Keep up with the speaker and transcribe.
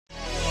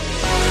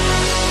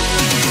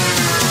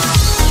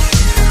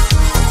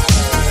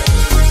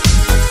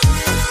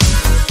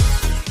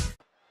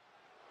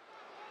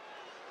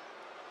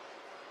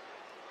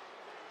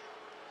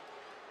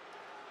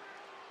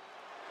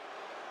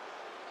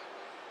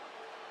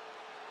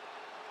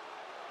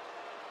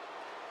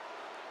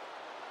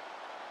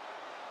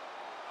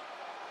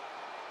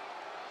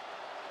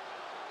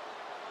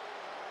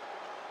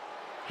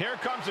Here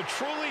comes a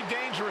truly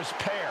dangerous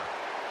pair.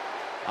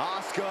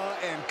 Asuka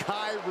and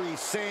Kairi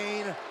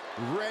Sane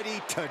ready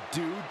to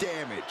do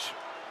damage.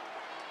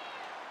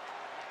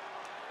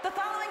 The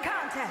following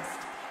contest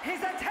is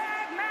a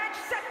tag match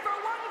set for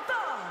one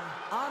fall.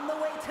 On the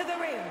way to the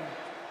ring,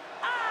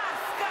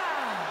 Asuka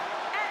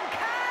and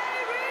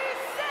Kairi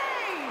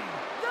Sane,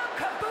 the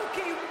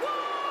Kabuki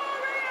Warriors!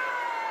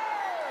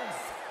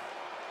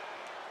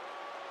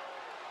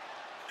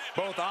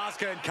 Both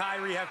Asuka and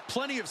Kairi have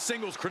plenty of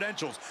singles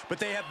credentials, but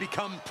they have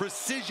become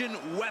precision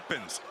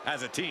weapons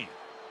as a team.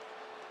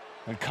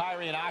 When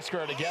Kairi and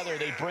Asuka are together,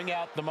 they bring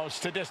out the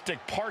most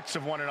sadistic parts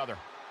of one another.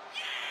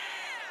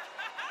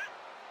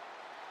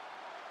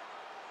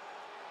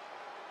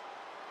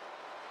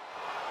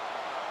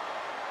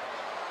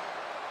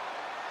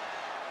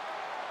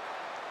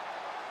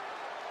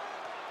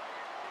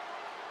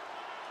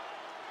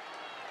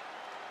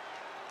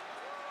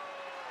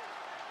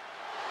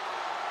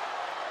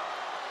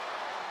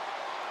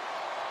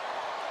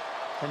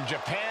 From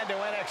Japan to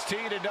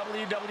NXT to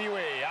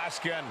WWE,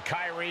 Asuka and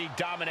Kairi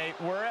dominate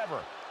wherever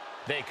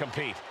they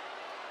compete.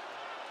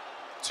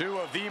 Two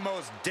of the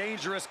most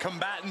dangerous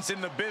combatants in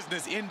the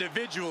business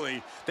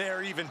individually. They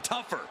are even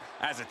tougher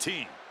as a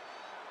team.